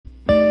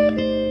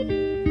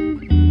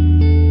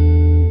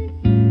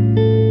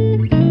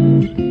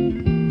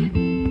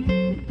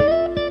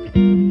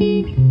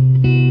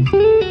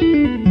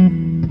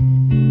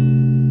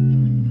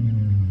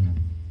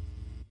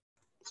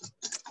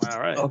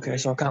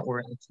so I can't wear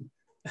a headset.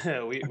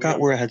 we I we can't are.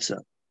 wear a headset.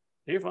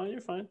 You're fine.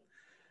 You're fine.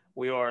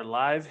 We are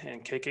live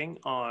and kicking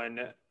on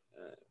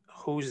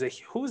who's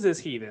this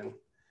heathen,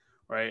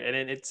 right? And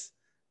then it's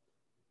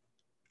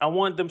I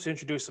want them to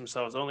introduce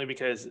themselves only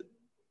because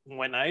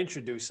when I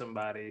introduce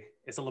somebody,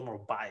 it's a little more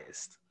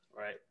biased,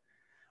 right?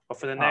 But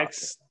for the Ah, okay.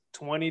 next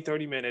 20,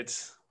 30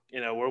 minutes,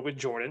 we're with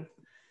Jordan.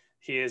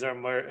 He is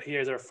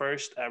our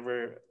first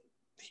ever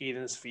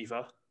Heathens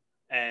FIFA,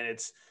 and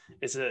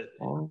it's a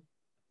Oh,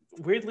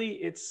 weirdly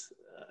it's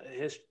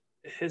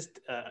his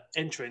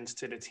entrance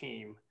to the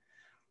team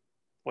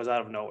was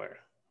out of nowhere,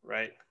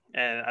 right?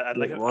 And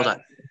it was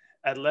that.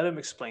 I'd let him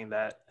explain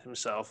that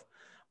himself.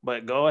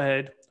 But go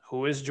ahead.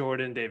 Who is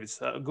Jordan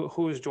Davidson?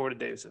 Who is Jordan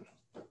Davidson?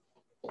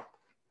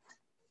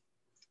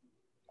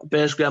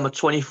 Basically, I'm a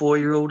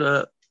 24-year-old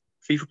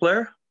FIFA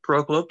player,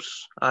 pro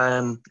clubs.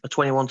 I'm a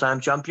 21-time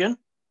champion.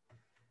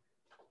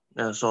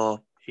 So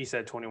He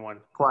said 21.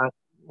 quite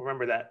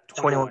Remember that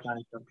 21. 21-time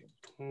champion.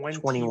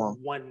 21.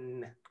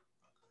 21.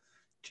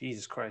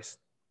 Jesus Christ.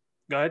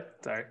 Go ahead.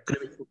 Sorry.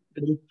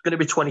 Gonna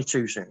be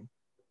 22 soon.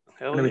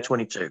 Hell Gonna be yeah.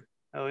 22.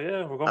 Hell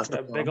yeah. We're going That's for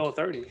the that big plan. old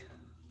 30.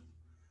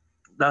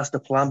 That's the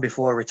plan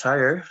before I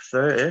retire.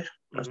 30.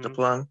 That's the Mm-hmm.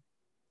 plan.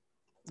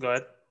 Go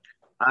ahead.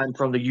 I'm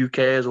from the UK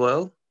as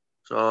well,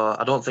 so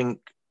I don't think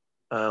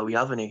we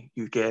have any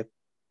UK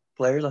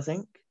players. I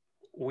think,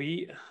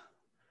 We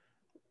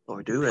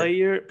or do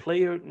we?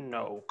 player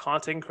no.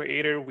 Content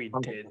creator we I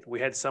did. We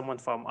had someone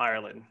from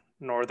Ireland,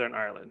 Northern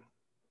Ireland.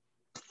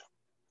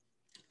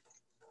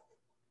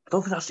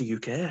 don't think that's the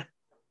UK.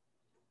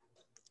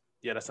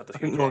 Yeah, that's not I the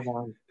think UK. Northern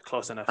Ireland.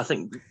 Close I enough.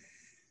 think,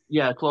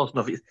 yeah, close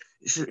enough.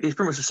 It's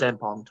pretty much the same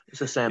pond. It's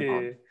the same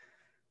pond, Yeah.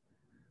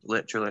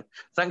 literally.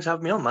 Thanks for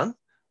having me on, man.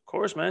 Of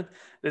course, man.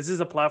 This is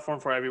a platform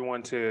for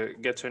everyone to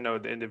get to know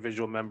the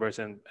individual members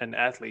and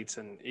athletes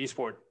and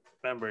esport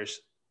members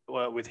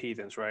with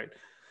Heathens, right?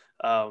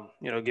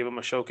 Give them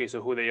a showcase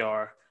of who they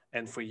are.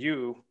 And for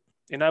you,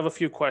 and I have a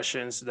few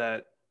questions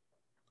that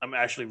I'm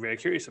actually very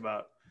curious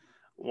about.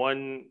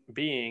 One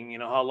being,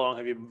 how long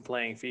have you been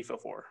playing FIFA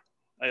for?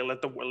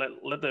 Let the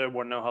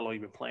everyone know how long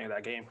you've been playing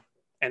that game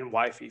and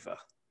why FIFA.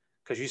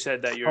 Because you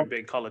said that you're a Oh,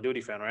 big Call of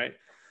Duty fan, right?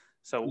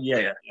 So,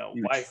 yeah, yeah,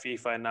 why huge.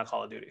 FIFA and not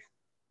Call of Duty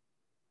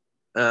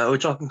We're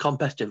talking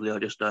competitively or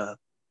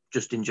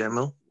just in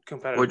general,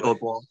 competitively? or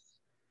both,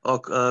 or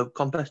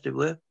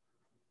competitively.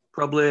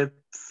 Probably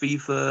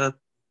FIFA,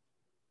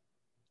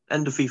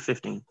 end of FIFA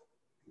 15.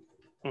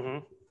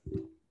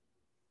 Mm-hmm.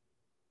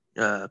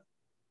 Uh,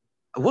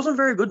 I wasn't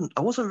very good.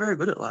 I wasn't very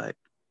good at like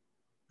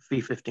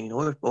FIFA 15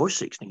 or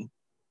 16.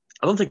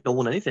 I don't think I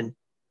won anything.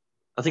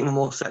 I think my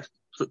most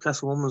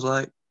successful one was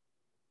like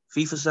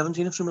FIFA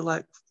 17 or something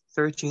like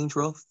 13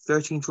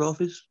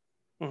 trophies.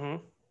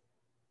 Mm-hmm.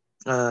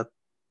 Uh,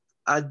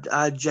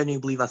 I genuinely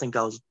believe I think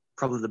I was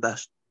probably the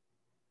best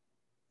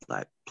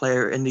like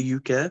player in the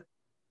UK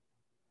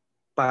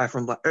by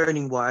from like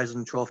earning wise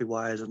and trophy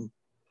wise and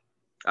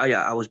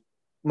yeah, I was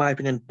my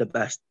opinion the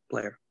best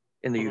player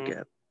in the Mm-hmm.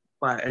 UK.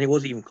 Right, and it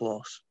wasn't even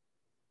close.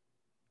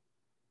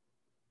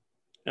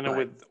 And then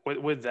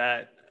Like, with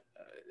that,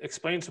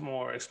 explain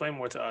more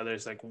to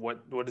others. Like,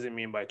 what does it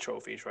mean by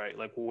trophies, right?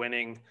 Like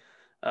winning.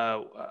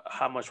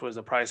 How much was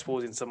the prize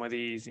pools in some of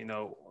these?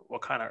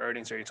 What kind of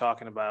earnings are you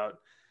talking about?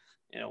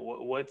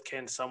 What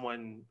can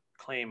someone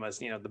claim as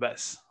the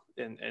best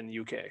in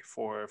UK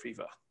for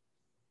FIFA?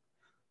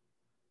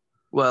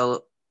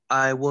 well,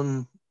 I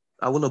won.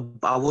 I won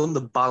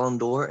the Ballon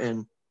d'Or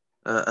in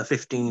a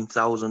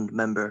 15,000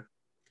 member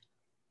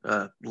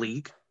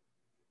league.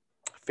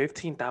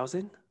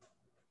 15,000.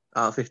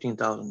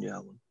 15,000, yeah, I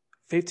won.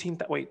 15.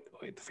 Wait.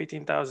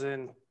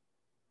 15,000.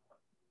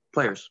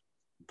 Players.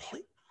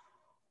 Play.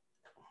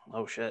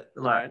 Oh shit!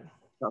 All Like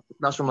right.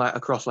 that's from like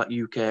across like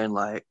UK and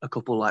like a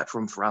couple like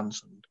from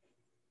France and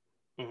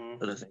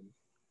Mm-hmm. other things.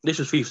 This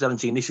was FIFA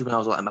 17. This is when I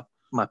was like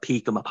my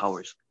peak of my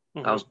powers.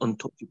 I was Mm-hmm.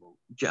 untouchable.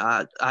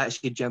 I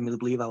actually genuinely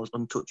believe I was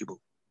untouchable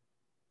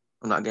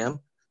in that game.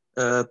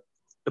 Uh,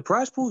 the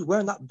prize pools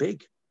weren't that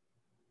big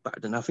back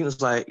then. I think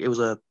it was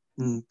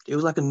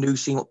like a new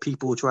scene what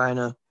people were trying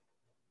to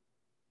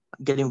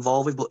get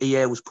involved with, but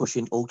EA was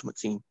pushing Ultimate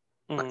Team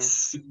like Mm-hmm.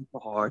 super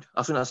hard.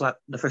 I think that's like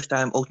the first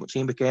time Ultimate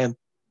Team became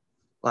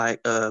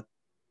like an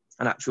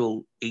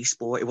actual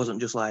esport. It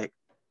wasn't just like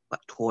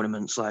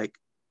tournaments. Like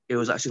it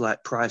was actually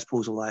like prize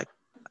pools of like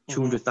two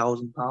Mm-hmm. hundred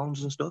thousand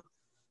pounds and stuff.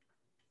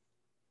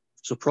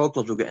 So pro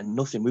clubs were getting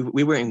nothing.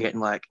 We weren't even getting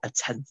like a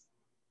tenth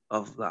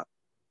of that.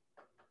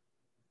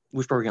 We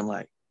was probably getting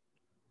like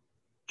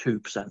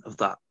 2% of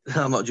that.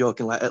 I'm not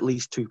joking. Like at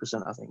least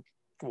 2%, I think.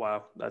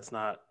 Wow, that's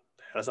not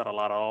a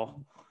lot at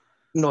all.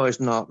 No, it's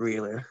not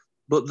really.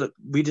 But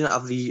we didn't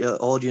have the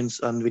audience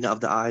and we didn't have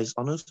the eyes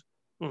on us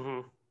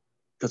Mm-hmm.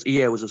 because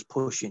EA was just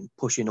pushing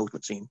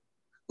Ultimate Team.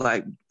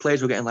 Like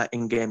players were getting like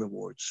in-game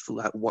rewards for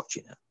like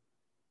watching it.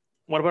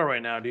 What about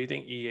right now? Do you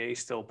think EA is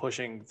still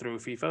pushing through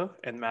FIFA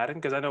and Madden?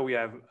 Because I know we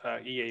have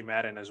EA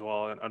Madden as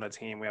well on a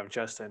team. We have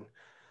Justin.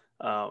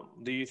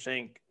 Do you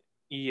think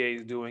EA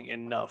is doing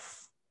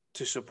enough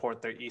to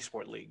support their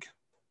esport league?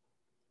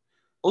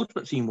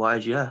 Ultimate Team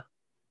wise, yeah.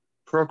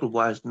 Pro Club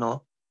wise,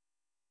 no.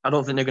 I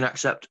don't think they're going to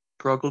accept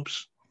pro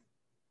clubs.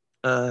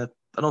 I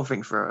don't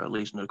think for at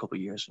least another couple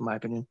of years, in my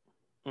opinion.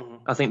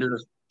 Mm-hmm. I think they're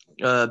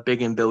just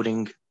big in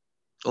building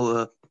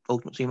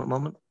Ultimate Team at the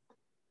moment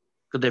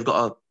because they've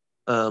got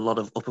a lot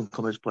of up and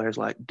comers players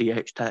like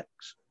DH Tex.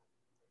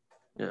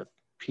 Yeah,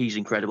 he's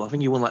incredible. I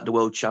think he won like the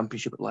World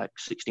Championship at like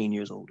 16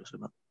 years old or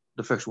something.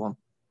 The first one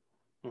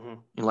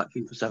in like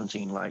FIFA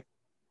 17. Like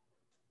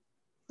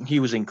he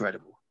was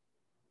incredible.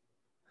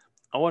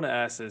 I want to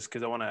ask this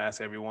because I want to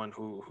ask everyone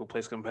who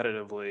plays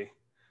competitively,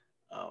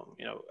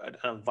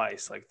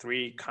 advice, like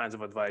three kinds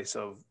of advice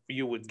of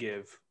you would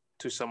give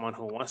to someone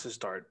who wants to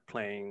start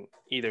playing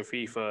either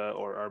FIFA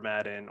or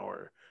Madden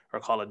or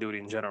Call of Duty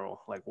in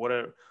general. Like what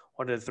are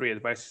the three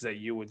advices that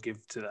you would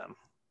give to them?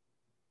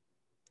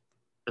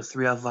 The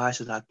three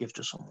advices I'd give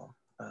to someone: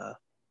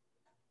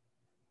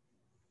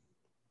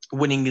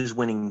 winning is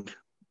winning.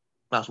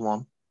 That's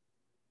one.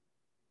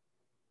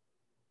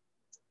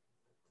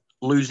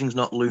 Losing's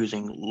not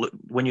losing.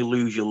 When you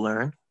lose, you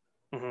learn.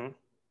 Mm-hmm.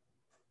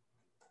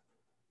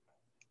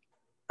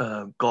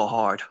 Go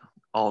hard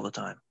all the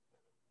time.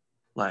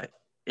 Like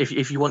if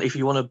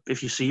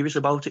you're serious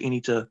about it, you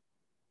need to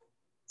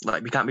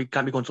like you can't be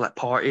going to like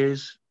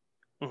parties.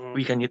 Mm-hmm.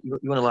 You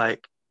want to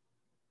like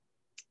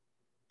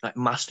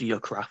master your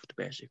craft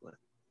basically.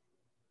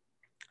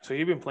 So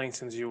you've been playing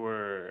since you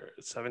were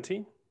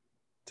 17,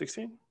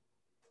 16?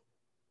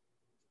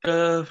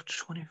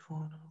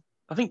 24.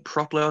 I think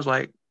properly I was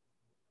like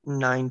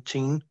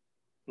 19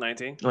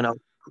 19? when I was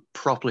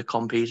properly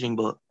competing,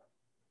 but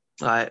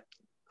like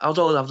I was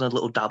always having a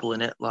little dabble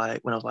in it,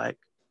 like when I was like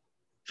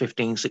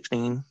 15,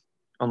 16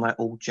 on like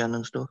old gen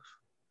and stuff.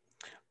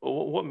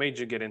 Well, what made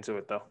you get into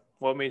it though?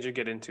 What made you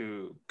get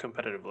into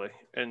competitively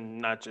and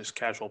not just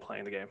casual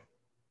playing the game?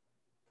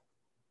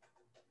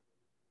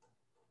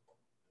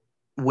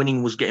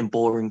 Winning was getting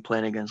boring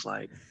playing against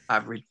like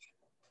average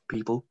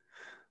people,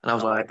 and I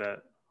was I like like, that.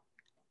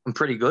 I'm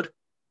pretty good.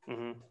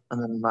 Mm-hmm.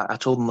 And then like I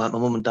told them like my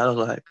mum and dad, I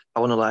was like, I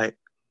want to like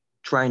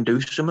try and do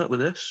something with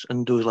this,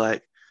 and do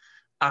like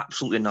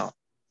absolutely not.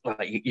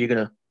 Like you're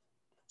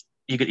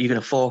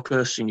gonna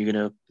focus, and you're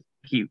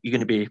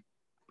gonna be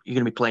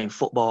playing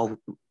football,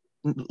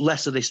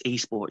 less of this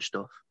esports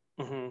stuff.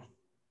 Mm-hmm.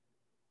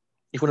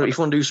 If you want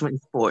to do something in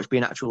sports, be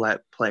an actual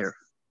like player,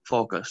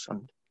 focus.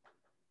 And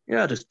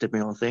yeah, I just did my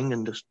own thing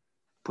and just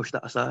pushed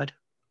that aside.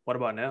 What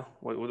about now?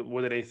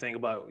 What do they think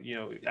about,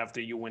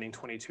 after you winning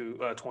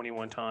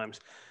 21 times,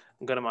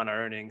 a good amount of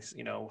earnings,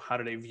 how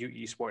do they view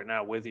esport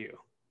now with you?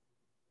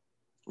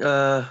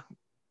 Uh,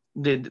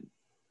 did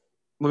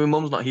well, my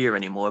mum's not here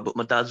anymore, but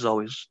my dad's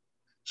always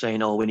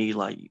saying, "Oh,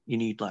 you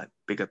need like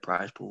bigger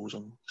prize pools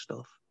and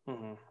stuff."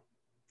 Mm-hmm.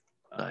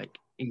 Like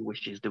he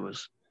wishes there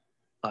was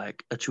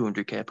like a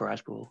 200K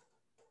prize pool.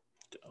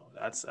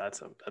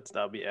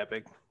 That'll be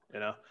epic,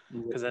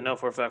 because I know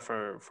for a fact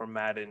for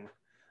Madden,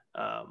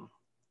 um,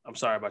 I'm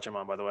sorry about your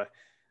mom, by the way.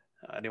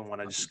 I didn't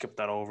want to just skip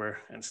that over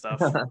and stuff.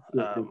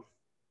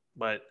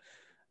 But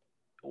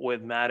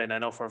with Madden, I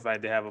know for a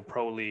fact they have a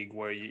pro league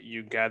where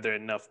you gather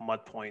enough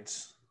mud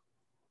points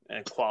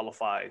and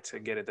qualify to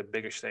get at the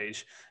bigger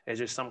stage. Is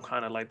there some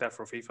kind of like that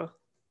for FIFA,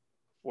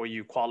 where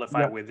you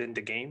qualify Yeah, within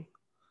the game?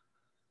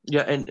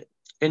 yeah, and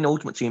in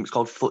Ultimate Team, it's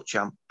called Foot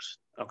Champs.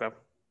 Okay,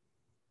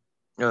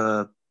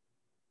 Uh,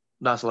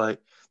 that's like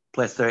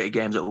play 30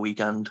 games at a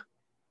weekend.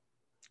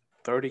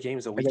 30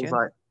 games a Against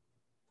weekend.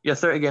 like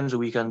 30 games a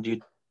weekend.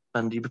 You'd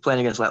be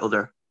playing against like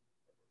other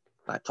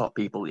like top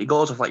people. It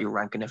goes off like your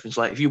rank and everything. It's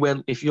like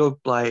if you're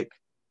like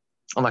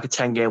on like a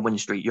 10-game winning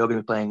streak, you're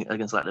gonna be playing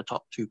against like the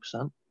top 2%.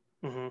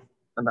 Mm-hmm.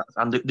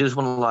 And they just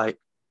want to like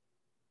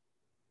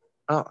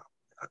I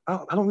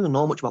don't really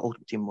know much about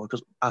Ultimate Team more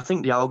because I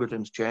think the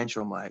algorithms changed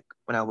from like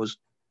when I was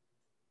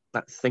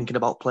like thinking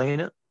about playing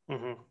it.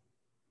 Mm-hmm.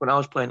 When I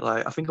was playing,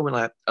 like I think I went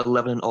like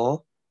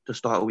 11-0 to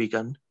start a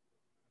weekend,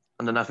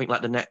 and then I think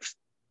like the next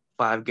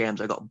 5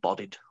 games I got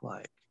bodied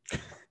like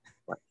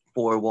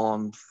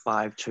 4-1,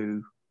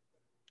 5-2.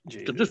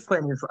 Just Jesus.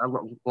 playing against a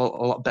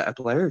lot better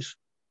players,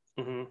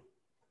 Mm-hmm.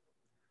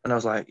 and I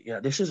was like, yeah,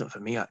 this isn't for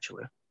me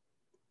actually.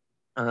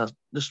 And I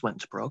just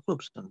went to pro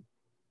clubs, and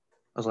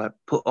I was like,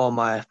 put all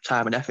my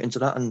time and effort into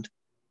that, and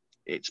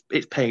it's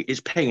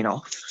paying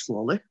off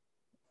slowly.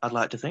 I'd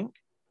like to think.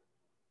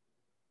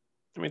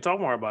 I mean, talk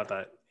more about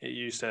that.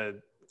 You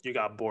said you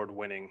got bored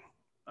winning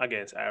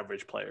against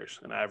average players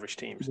and average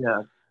teams.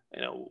 Yeah,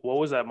 What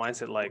was that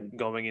mindset like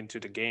going into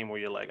the game where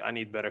you're like, I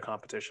need better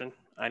competition,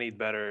 I need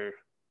better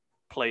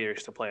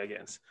players to play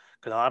against?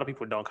 Because a lot of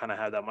people don't kind of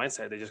have that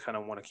mindset. They just kind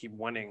of want to keep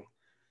winning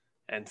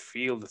and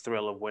feel the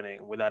thrill of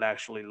winning without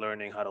actually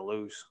learning how to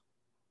lose.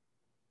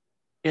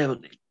 yeah. But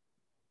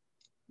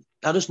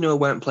I just knew I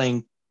weren't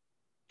playing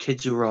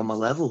kids who were on my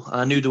level.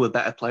 I knew there were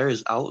better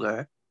players out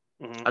there.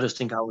 Mm-hmm. I just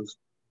think I was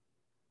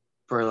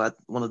for like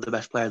one of the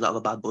best players out of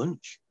a bad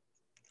bunch.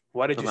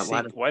 Why did So I'm you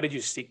like, seek? Why did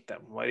you seek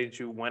them? Why did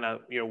you went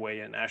out your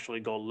way and actually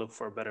go look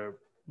for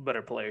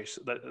better players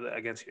that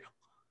against you?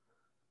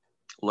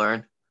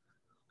 learn?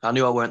 I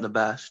knew I weren't the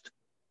best,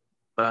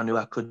 but I knew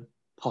I could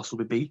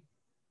possibly be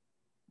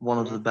one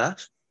of the Mhm.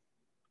 best.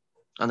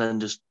 And then I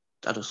just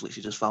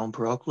literally just found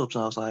pro clubs,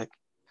 and I was like,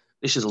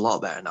 this is a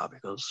lot better now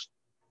because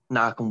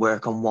now I can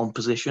work on one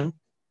position,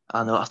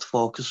 and I don't have to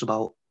focus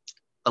about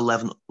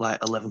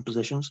 11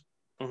 positions.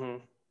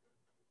 Mhm.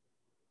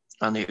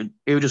 And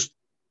it was just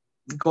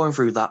going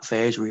through that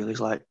phase really. It's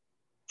like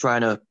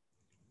trying to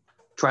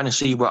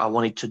see what I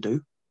wanted to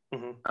do.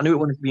 Mhm. I knew it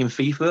wanted to be in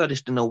FIFA. I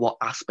just didn't know what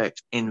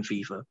aspect in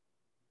FIFA.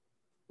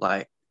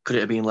 Like, could it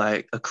have been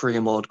like a career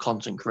mode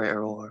content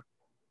creator or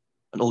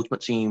an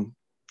ultimate team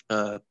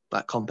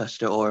like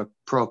competitor or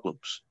pro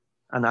clubs?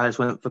 And I just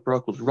went for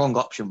pro clubs. Wrong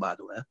option, by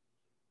the way.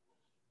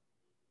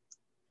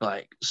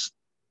 Like,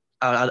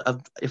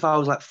 if I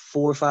was like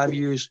 4 or 5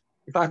 years,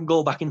 if I can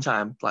go back in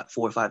time, like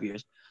 4 or 5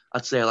 years,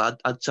 I'd say like,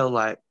 I'd tell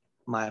like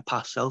my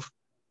past self,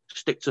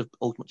 stick to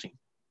ultimate team.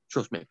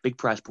 Trust me, big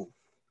prize pool.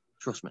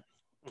 Trust me.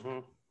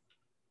 Mhm.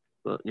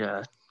 But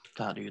yeah,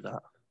 can't do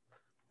that.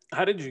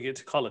 How did you get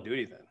to Call of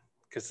Duty then?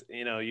 Because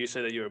you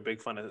said that you're a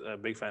big fan of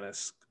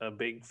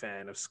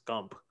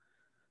Scump,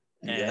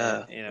 and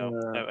Yeah.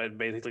 Uh, and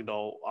basically the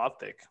whole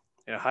optic.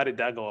 How did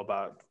that go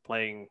about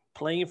playing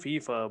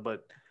FIFA,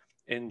 but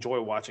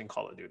enjoy watching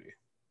Call of Duty?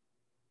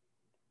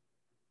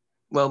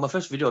 well, my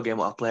first video game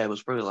what I played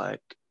was probably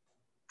like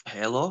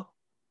Halo.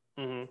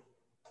 Hmm.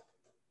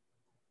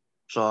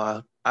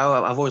 So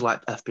I've always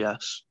liked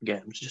FPS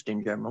games just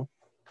in general.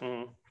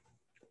 Hmm.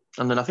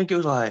 And then I think it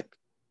was like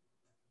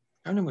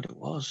I don't know what it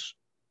was.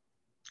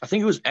 I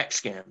think it was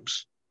X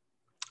Games.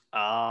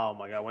 Oh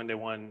my god, when they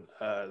won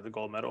the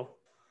gold medal.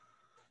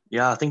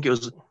 Yeah, I think it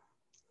was.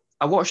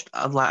 I watched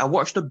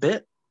a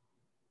bit,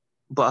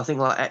 but I think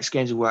like X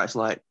Games is where it's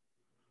like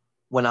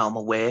went out of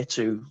my way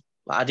to.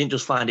 Like, I didn't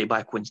just find it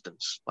by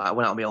coincidence. Like, I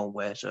went out of my own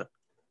way to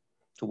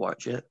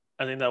watch it.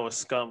 I think that was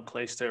Scum,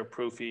 Clayster,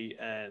 Proofy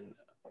and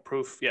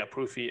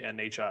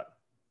Nate Shot.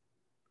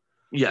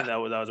 I think Yeah, that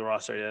was a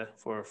roster, yeah.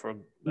 For I that think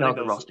was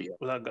the roster.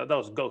 Yeah, that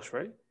was Ghost,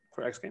 right?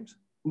 For X Games,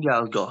 yeah,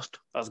 it was Ghost.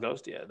 that was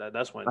Ghost. Yeah,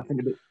 that's I when.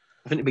 think it beat,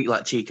 I think it beat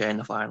like TK in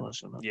the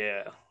finals. And that.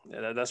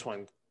 Yeah, that's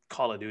when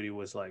Call of Duty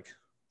was like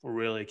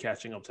really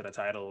catching up to the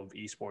title of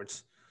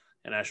esports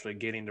and actually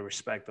getting the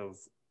respect of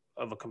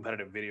a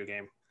competitive video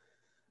game.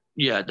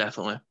 Yeah,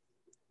 definitely.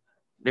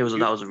 That You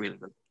was a really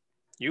good.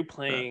 you Good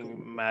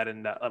playing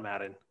Madden,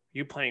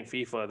 you playing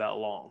FIFA that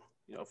long,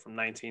 from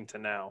 19 to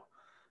now.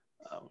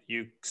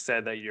 You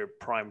said that your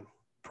prime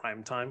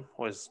time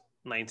was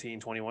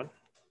 1921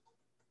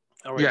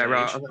 around yeah,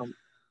 that age.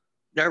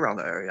 around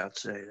that area, I'd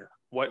say. Yeah.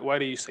 Why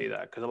do you say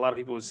that? Because a lot of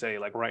people would say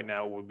like right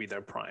now would be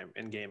their prime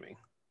in gaming.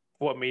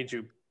 What made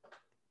you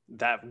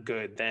that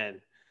good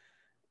then,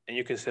 and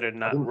you consider I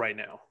not didn't right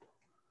now?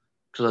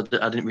 because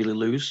I didn't really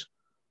lose,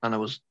 and I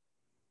was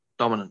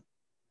dominant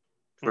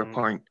for a Hmm.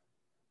 point.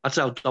 I'd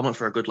say I was dominant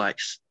for a good like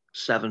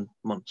 7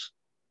 months.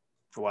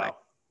 Like Wow.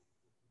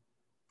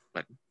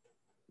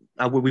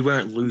 like we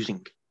weren't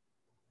losing.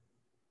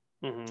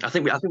 Hmm. I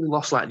think we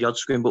lost like the odd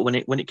scrim, but when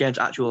it came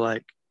to actual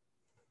like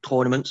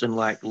tournaments and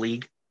like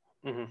league,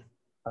 Hmm.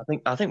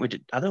 I think we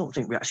did. I don't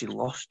think we actually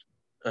lost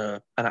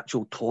an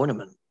actual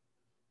tournament.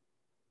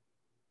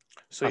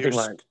 So I think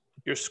like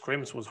your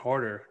scrims was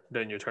harder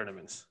than your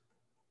tournaments.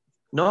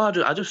 no,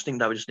 I just think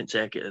that we just didn't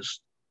take it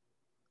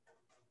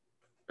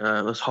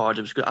as hard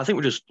as I think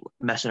we're just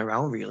messing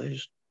around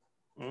really.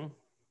 Mm.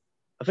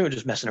 I think we're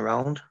just messing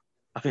around.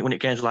 I think when it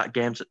came to like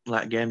games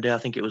like game day, I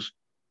think it was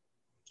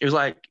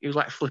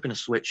like flipping a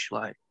switch.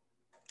 Like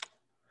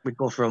we'd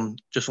go from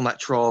like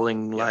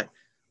trolling, Yeah, like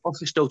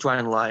obviously still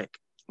trying to like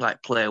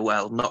play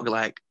well, not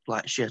like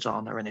shit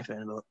on or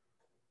anything. But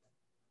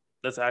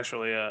that's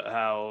actually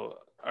how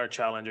our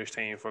challengers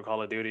team for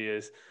Call of Duty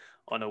is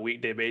on a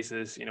weekday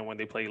basis. When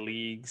they play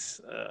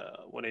leagues,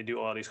 when they do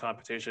all these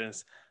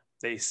competitions,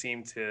 they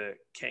seem to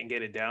can't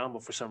get it down.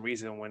 But for some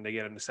reason, when they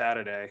get into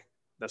Saturday,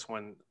 that's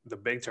when the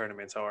big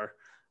tournaments are.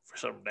 For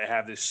some, they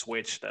have this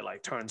switch that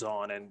like turns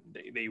on and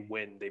they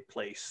win. They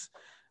place.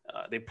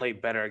 They play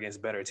better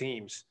against better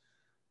teams.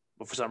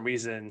 But for some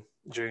reason,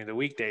 during the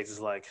weekdays, it's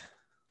like,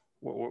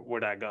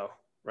 where'd I go?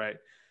 Right?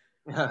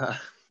 yeah,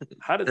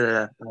 How does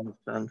I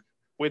understand.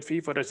 with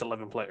FIFA, there's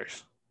 11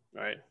 players,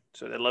 right?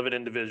 So 11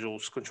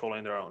 individuals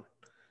controlling their own.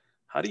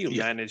 How do you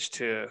Yeah, manage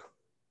to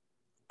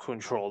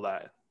control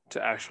that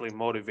to actually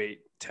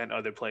motivate 10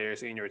 other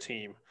players in your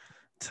team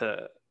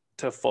to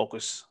to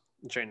focus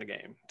during the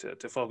game,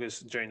 to focus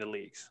during the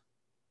leagues?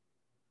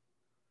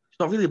 it's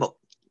not really about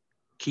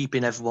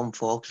keeping everyone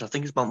focused. I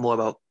think it's more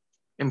about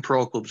in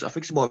pro clubs. I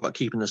think it's more about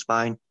keeping the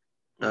spine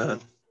uh,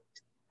 Mm-hmm.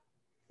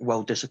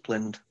 well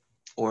disciplined,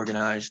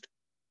 organized.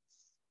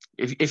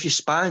 If your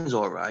spine's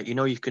all right, you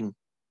know you can.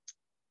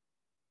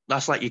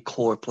 That's like your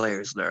core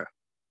players there,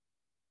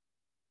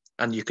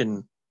 and you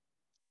can.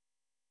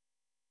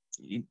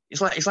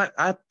 It's like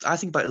I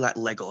think about it like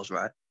Legos,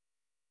 right?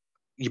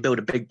 You build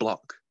a big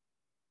block.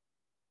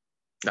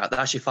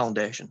 That's your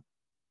foundation,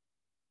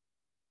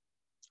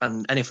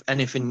 and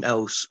anything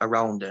else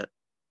around it,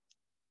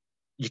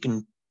 you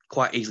can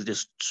quite easily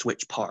just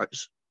switch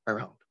parts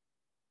around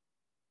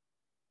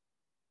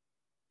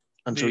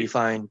Do until you you,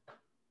 find.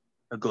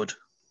 a good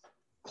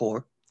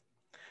core.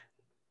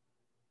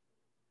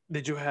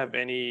 Did you have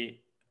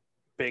any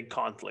big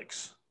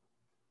conflicts?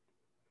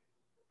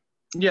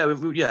 Yeah,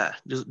 yeah.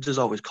 There's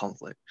always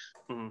conflict.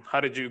 How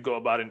did you go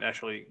about it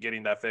actually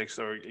getting that fixed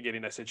or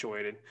getting that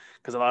situated?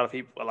 Because a lot of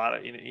people,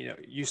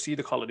 you see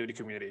the Call of Duty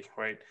community,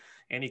 right?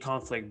 Any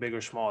conflict, big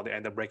or small, they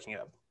end up breaking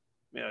up.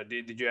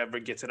 Did you ever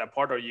get to that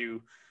part, or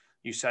you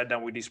sat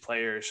down with these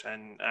players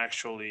and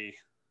actually,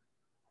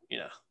 you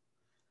know,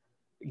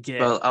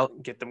 Well,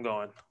 get them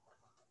going?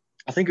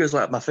 I think it was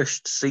like my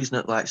first season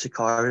at like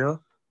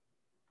Sicario.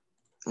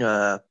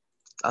 I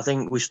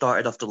think we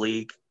started off the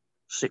league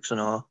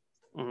 6-0.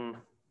 Mm-hmm.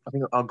 I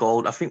think our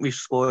goal. I think we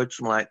scored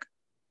some like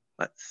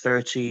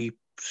 30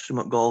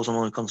 some goals and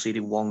only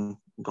conceded one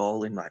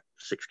goal in like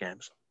 6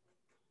 games.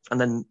 And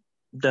then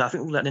I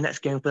think like the next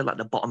game we played like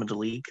the bottom of the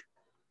league,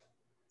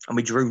 and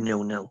we drew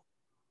 0-0.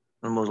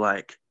 And was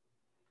like,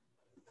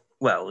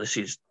 well, this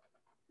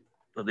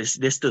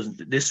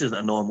isn't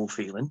a normal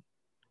feeling.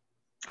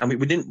 I mean,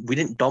 we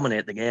didn't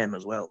dominate the game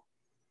as well.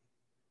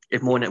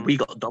 If more than we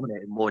got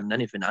dominated more than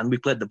anything, and we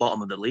played the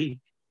bottom of the league.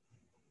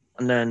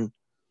 And then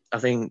I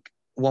think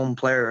one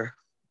player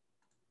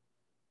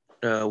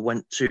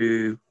went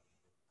to,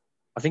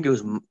 I think it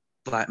was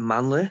like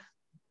Manley,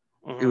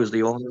 who was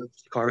the owner of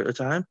the car at the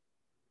time.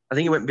 I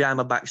think he went behind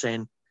my back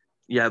saying,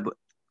 "Yeah, but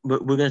we're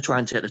going to try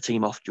and take the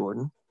team off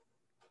Jordan."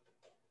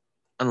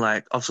 And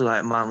like obviously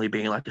like Manley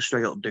being like a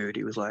straight up dude,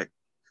 he was like,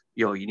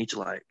 "Yo, you need to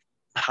like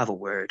have a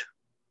word,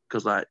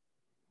 because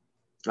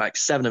like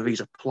 7 of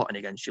these are plotting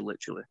against you,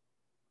 literally."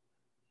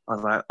 I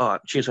was like, "All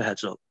right, cheers for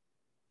heads up."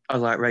 I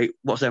was like, "Right,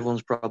 what's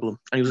everyone's problem?"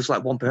 And he was just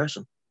like one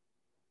person.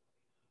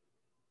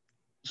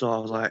 So I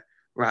was like,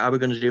 "Right, how are we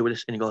going to deal with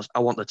this?" And he goes, "I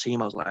want the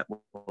team." I was like,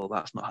 "Well,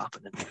 that's not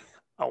happening."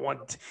 I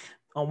want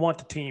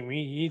the team.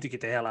 You need to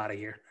get the hell out of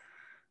here.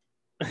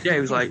 Yeah, he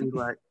was like,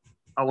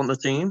 "I want the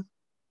team,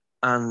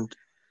 and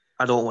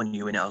I don't want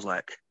you in it." I was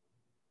like,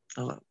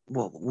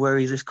 "Well, where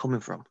is this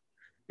coming from?"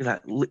 He's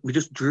like, "We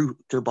just drew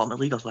to the bottom of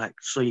the league." I was like,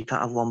 "So you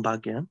can't have one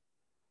bad game?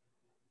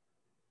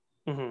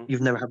 Mm-hmm.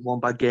 You've never had one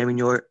bad game in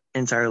your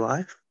entire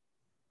life?"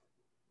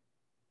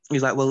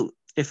 He's like, "Well,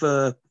 if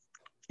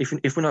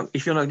you're not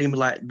giving me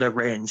like the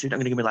reins, you're not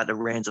gonna give me like the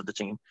reins of the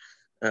team.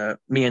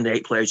 Me and the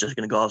 8 players just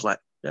gonna go." I was like,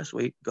 "Yeah,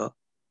 sweet, go."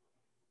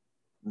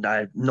 And I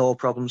had no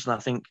problems. And I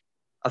think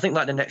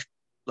like the next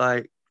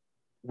like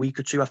week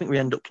or two, I think we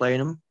ended up playing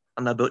them,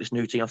 and they built this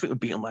new team. I think we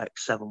beat them like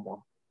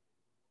 7-1.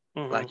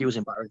 Mm-hmm. Like it was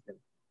embarrassing,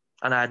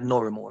 and I had no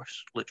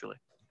remorse. Literally,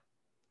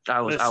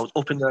 I was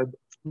up in there.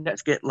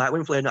 Let's get like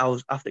when we played. I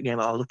was after the game.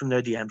 I was up in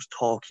their DMs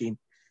talking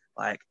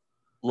like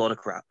a lot of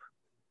crap.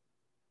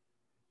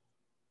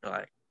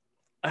 Like,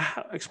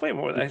 explain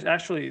more.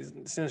 Actually,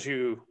 since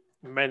you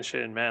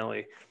mentioned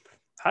Manly,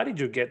 how did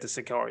you get to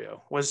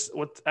Sicario?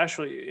 What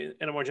actually,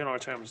 in a more general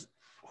terms,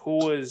 who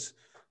was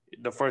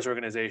the first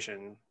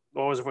organization?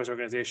 What was the first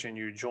organization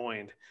you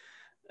joined,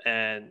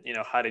 and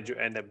how did you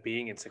end up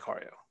being in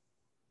Sicario?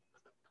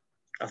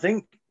 I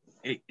think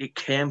it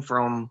came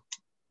from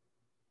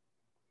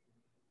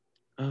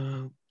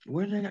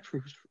where did I get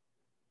through?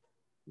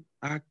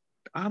 I'm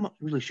not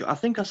really sure. I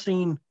think I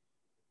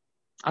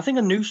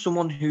knew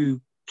someone who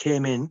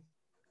came in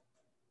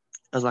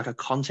as like a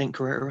content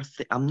creator.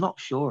 I'm not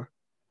sure.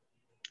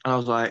 And I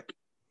was like,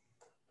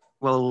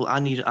 well, I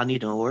need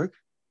an org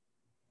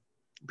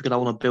because I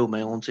want to build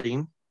my own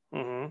team.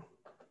 Mm-hmm.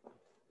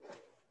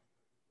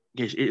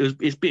 Yes,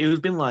 it's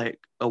been like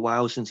a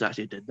while since I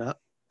actually did that.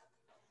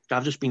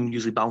 I've just been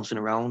usually bouncing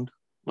around,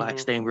 like Mm-hmm.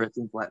 staying with a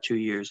team for like 2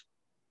 years,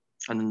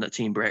 and then the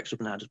team breaks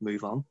up and I just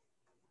move on.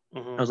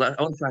 Mm-hmm. I was like,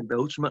 I want to try and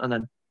build something,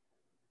 and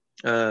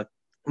then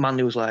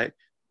Manly was like,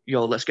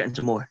 "Yo, let's get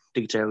into more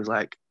detail." He was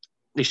like,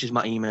 "This is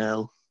my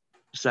email.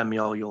 Send me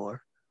all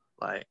your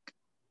like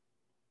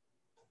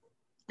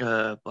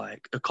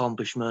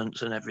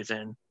accomplishments and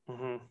everything."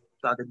 Mm-hmm.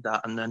 So I did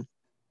that, and then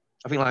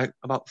I think like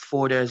about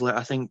 4 days later,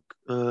 I think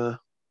I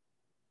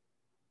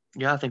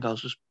think I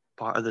was just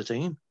part of the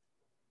team.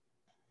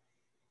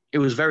 It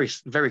was very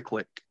very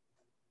quick.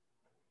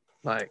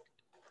 Like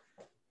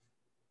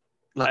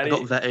I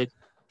got vetted,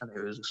 and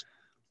it was just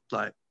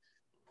like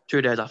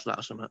 2 days after that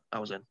or something, I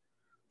was in.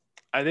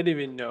 I didn't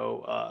even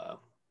know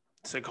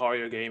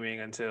Sicario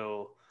Gaming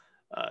until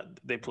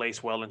they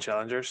placed well in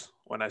Challengers.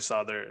 When I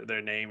saw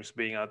their names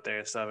being out there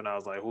and stuff, and I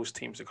was like, "Who's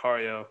Team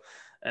Sicario?"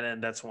 And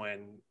then that's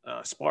when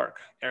Spark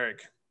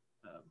Eric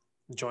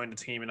joined the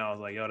team, and I was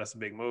like, "Yo, that's a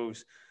big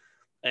moves."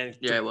 And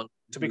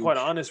to be quite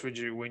honest with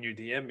you, when you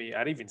DM me, I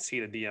didn't even see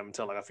the DM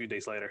until like a few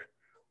days later,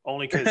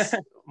 only because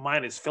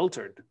mine is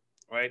filtered,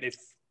 right?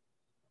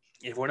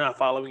 If we're not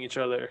following each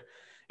other,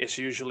 it's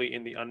usually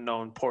in the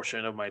unknown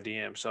portion of my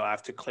DM. So I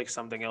have to click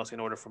something else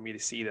in order for me to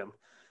see them.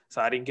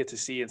 So I didn't get to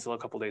see it until a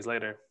couple days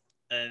later.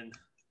 And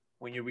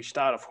when you reached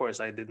out, of course,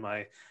 I did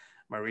my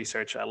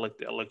research. I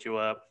looked you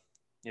up.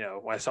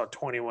 When I saw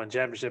 21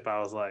 championship, I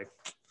was like,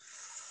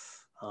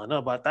 I don't know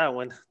about that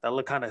one.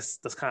 That's kind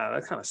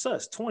of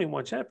sus.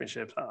 21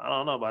 championships. I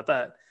don't know about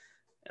that.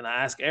 And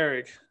I asked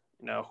Eric,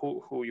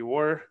 who you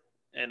were,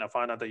 and I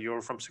found out that you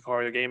were from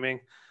Sicario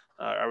Gaming.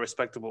 a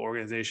respectable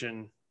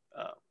organization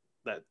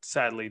that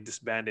sadly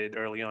disbanded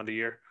early on the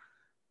year.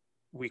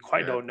 We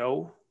quite don't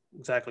know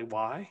exactly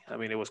why. I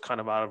mean, it was kind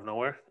of out of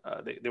nowhere.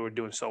 They were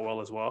doing so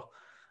well as well.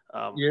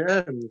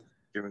 Yeah,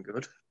 doing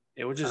good.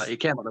 It was just It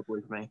came out of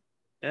with me.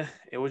 Yeah,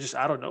 it was just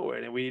out of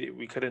nowhere, and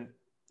we couldn't.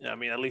 I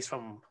mean, at least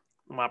from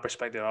my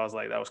perspective, I was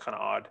like, that was kind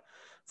of odd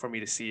for me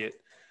to see it.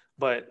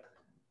 But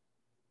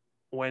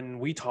when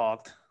we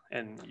talked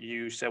and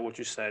you said what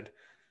you said,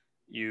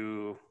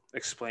 you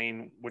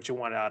explained what you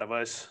wanted out of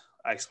us.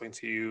 I explained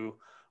to you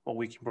what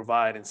we can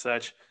provide and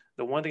such.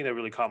 The one thing that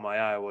really caught my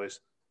eye was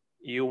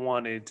you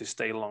wanted to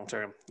stay long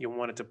term. You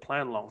wanted to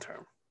plan long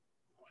term.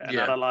 And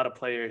not a lot of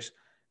players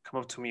come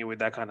up to me with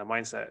that kind of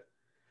mindset.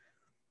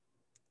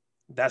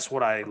 That's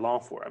what I long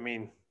for. I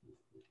mean,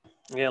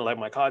 yeah, like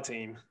my COD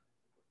team,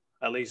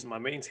 at least my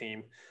main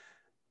team,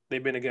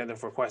 they've been together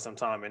for quite some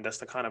time, and that's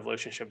the kind of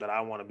relationship that I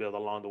want to build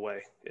along the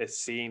way. It's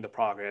seeing the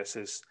progress,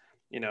 is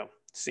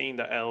seeing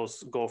the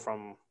L's go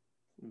from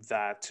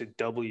that to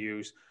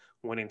W's,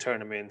 winning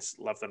tournaments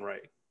left and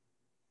right.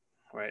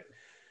 Right.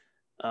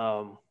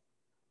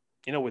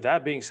 With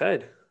that being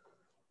said,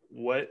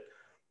 what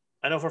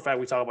I know for a fact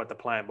we talk about the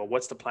plan, but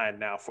what's the plan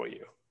now for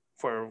you,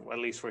 for at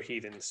least for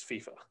Heathens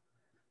FIFA?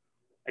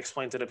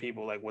 Explain to the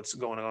people like what's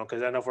going on,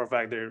 because I know for a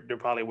fact they're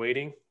probably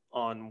waiting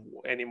on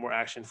any more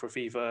action for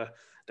FIFA,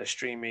 the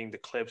streaming, the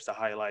clips, the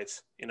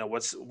highlights.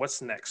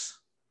 What's next?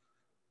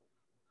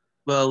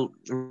 Well,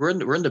 we're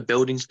in the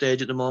building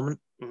stage at the moment.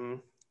 Mm-hmm.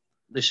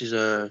 This is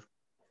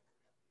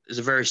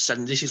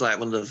this is like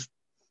one of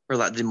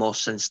the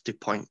most sensitive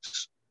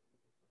points,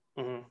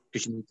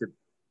 because you need to.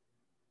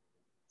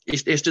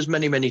 If there's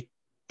many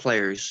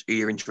players who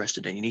you're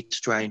interested in, you need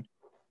to try and.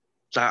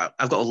 So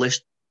I've got a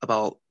list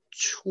about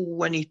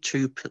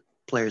 22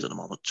 players at the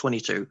moment.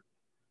 22.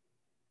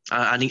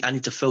 I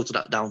need to filter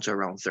that down to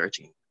around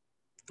 13.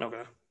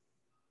 Okay.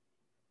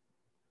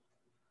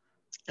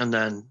 And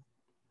then,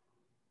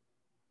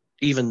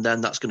 even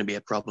then, that's going to be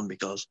a problem,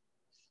 because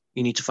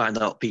you need to find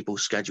out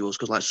people's schedules.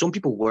 Because like some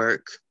people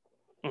work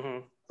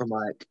from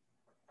like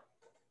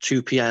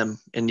 2 p.m.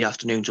 in the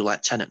afternoon to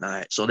like 10 at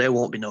night, so they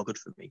won't be no good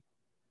for me,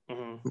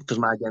 because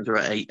my games are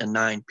at 8 and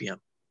 9 p.m.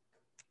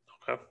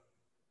 Okay.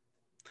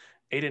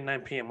 8 and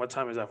 9 p.m. What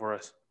time is that for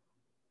us?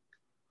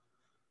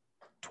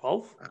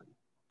 12?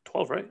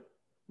 12, right?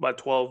 By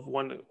 12,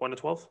 1 to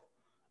 12?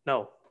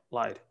 No,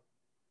 lied.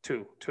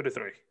 2 to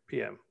 3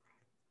 p.m.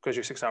 Because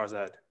you're 6 hours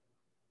ahead.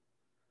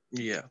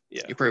 Yeah.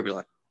 You're probably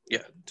like,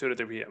 2 to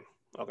 3 p.m.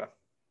 Okay.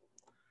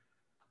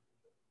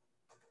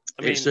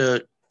 I mean, it's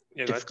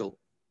difficult.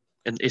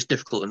 And it's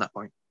difficult in that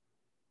point.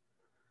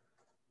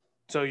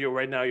 So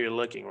you're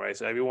looking, right?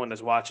 So everyone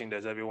that's watching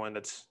this, everyone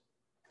that's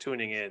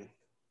tuning in,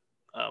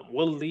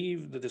 we'll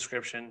leave the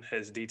description,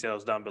 his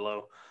details down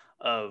below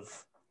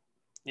of,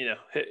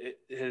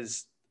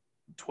 his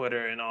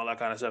Twitter and all that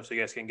kind of stuff, so you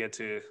guys can get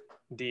to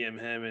DM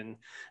him and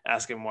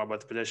ask him more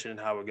about the position and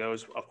how it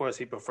goes. Of course,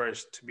 he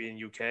prefers to be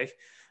in UK,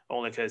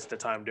 only because the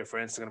time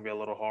difference is going to be a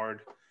little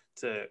hard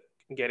to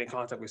get in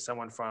contact with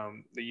someone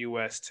from the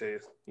US to,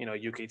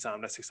 UK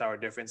time. That's 6 hour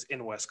difference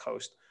in West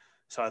Coast.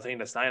 So I think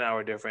that's 9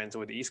 hour difference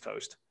with the East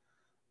Coast.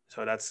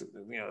 So that's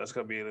going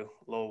to be a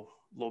little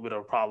bit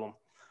of a problem.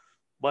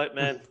 But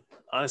man,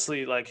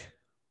 honestly, like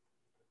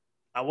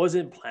I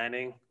wasn't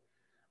planning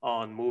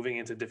on moving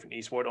into different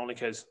esport, only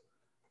because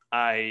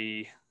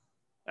I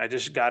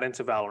just got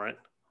into Valorant,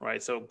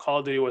 right? So Call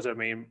of Duty was our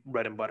main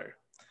bread and butter.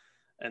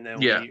 And then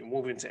we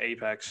moved into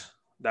Apex.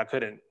 That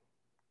couldn't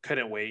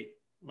wait.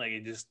 Like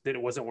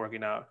it wasn't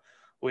working out.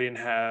 We didn't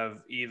have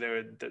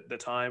either the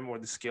time or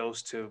the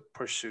skills to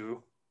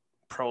pursue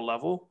pro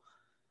level.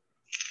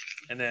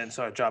 And then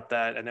so I dropped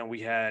that. And then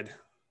we had,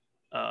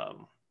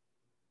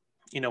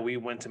 we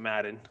went to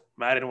Madden.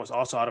 Madden was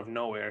also out of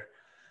nowhere.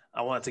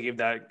 I wanted to give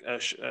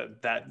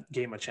that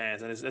game a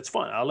chance, and it's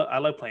fun. I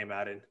love playing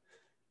Madden.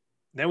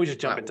 Then we just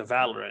jump into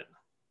Valorant,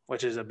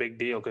 which is a big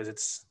deal because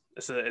it's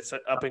an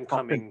up and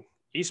coming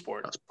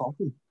esport. That's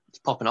popping. It's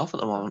popping off at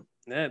the moment.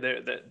 Yeah,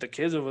 the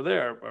kids over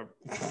there are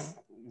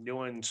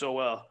doing so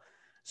well.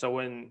 So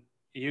when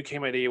you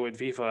came idea with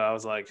FIFA, I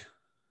was like,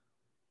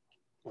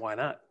 why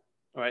not?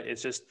 Right?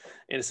 It's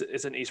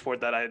an esport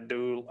that I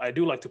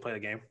do like to play the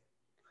game.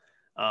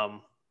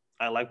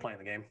 I like playing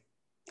the game.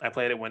 I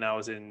played it when I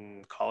was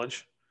in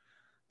college.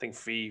 I think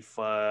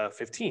FIFA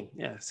 15.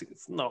 Yeah,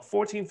 no,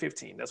 14,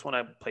 15. That's when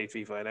I played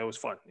FIFA, and it was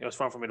fun. It was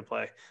fun for me to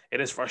play.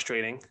 It is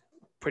frustrating,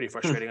 pretty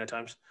frustrating at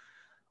times.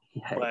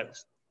 Yeah, but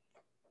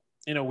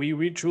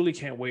we truly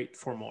can't wait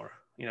for more.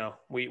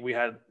 We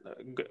had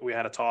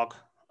a talk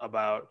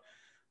about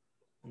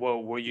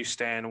where you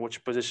stand, what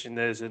your position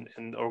is in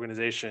the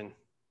organization,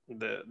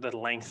 the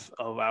length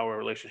of our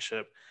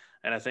relationship,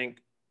 and I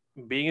think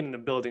being in the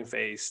building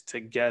phase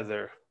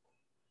together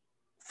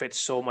fits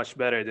so much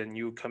better than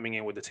you coming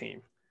in with the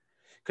team,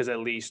 because at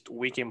least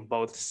we can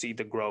both see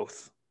the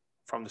growth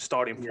from the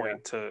starting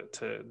point to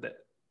the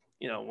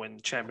when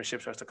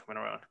championship starts to coming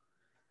around.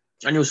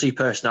 And you'll see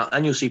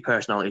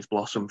personalities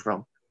blossom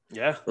from.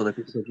 Yeah.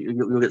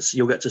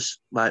 You'll get to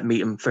like meet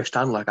them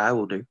firsthand, like I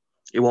will do.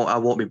 I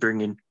won't be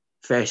bringing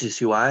faces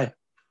who I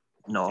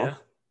know.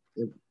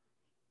 Yeah.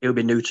 It'll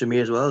be new to me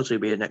as well. So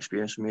it'll be an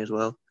experience for me as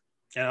well.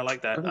 And I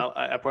like that.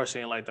 I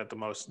personally like that the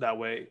most. That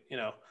way,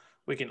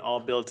 we can all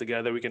build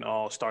together. We can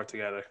all start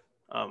together.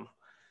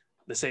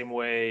 The same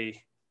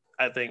way,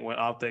 I think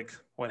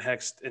when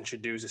Hex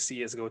introduced the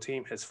CS:GO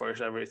team, his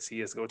first ever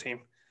CS:GO team,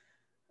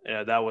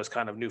 that was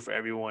kind of new for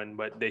everyone.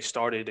 But they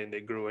started and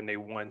they grew and they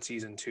won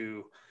season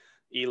 2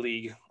 E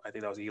League. I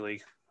think that was E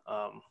League.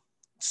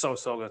 So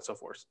good and so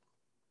forth.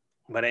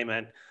 But hey,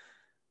 man,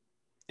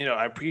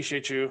 I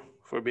appreciate you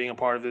for being a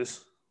part of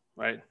this,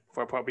 right?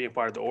 For being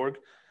part of the org.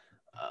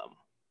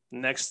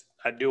 Next,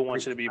 I do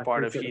want you to be a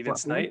part of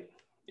Heathens Night.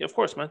 Yeah, of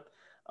course, man.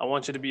 I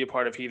want you to be a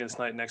part of Heathens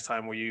Night next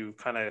time where you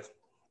kind of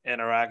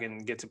interact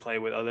and get to play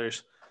with other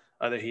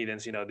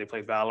Heathens. They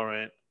play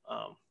Valorant.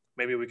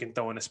 Maybe we can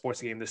throw in a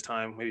sports game this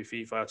time, maybe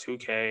FIFA,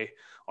 2K,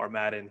 or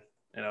Madden,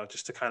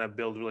 just to kind of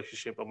build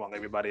relationship among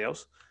everybody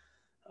else.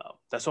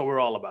 That's what we're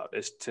all about,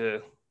 is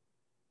to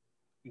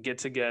get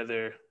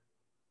together,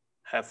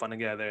 have fun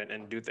together,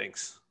 and do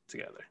things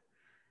together.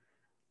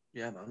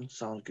 Yeah, man.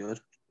 Sounds good.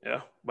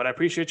 Yeah, but I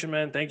appreciate you,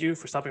 man. Thank you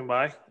for stopping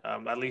by.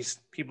 At least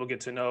people get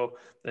to know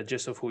the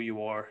gist of who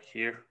you are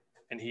here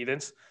in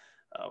Heathens.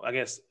 I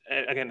guess,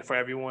 again, for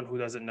everyone who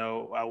doesn't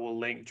know, I will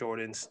link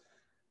Jordan's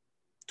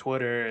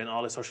Twitter and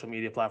all the social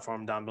media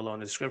platform down below in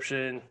the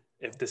description.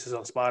 If this is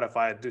on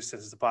Spotify, since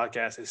it's the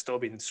podcast, it'll still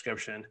be in the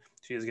description.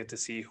 So you guys get to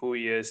see who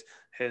he is,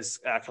 his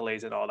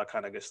accolades, and all that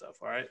kind of good stuff.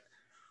 All right.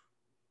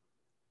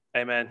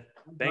 Hey, man.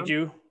 Thank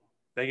you.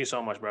 Thank you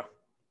so much, bro.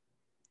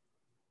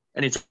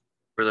 Anytime,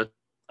 brother.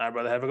 All right,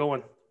 brother. Have a good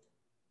one.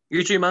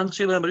 You too, man.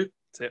 See you later, buddy.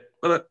 See ya.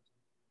 Bye-bye.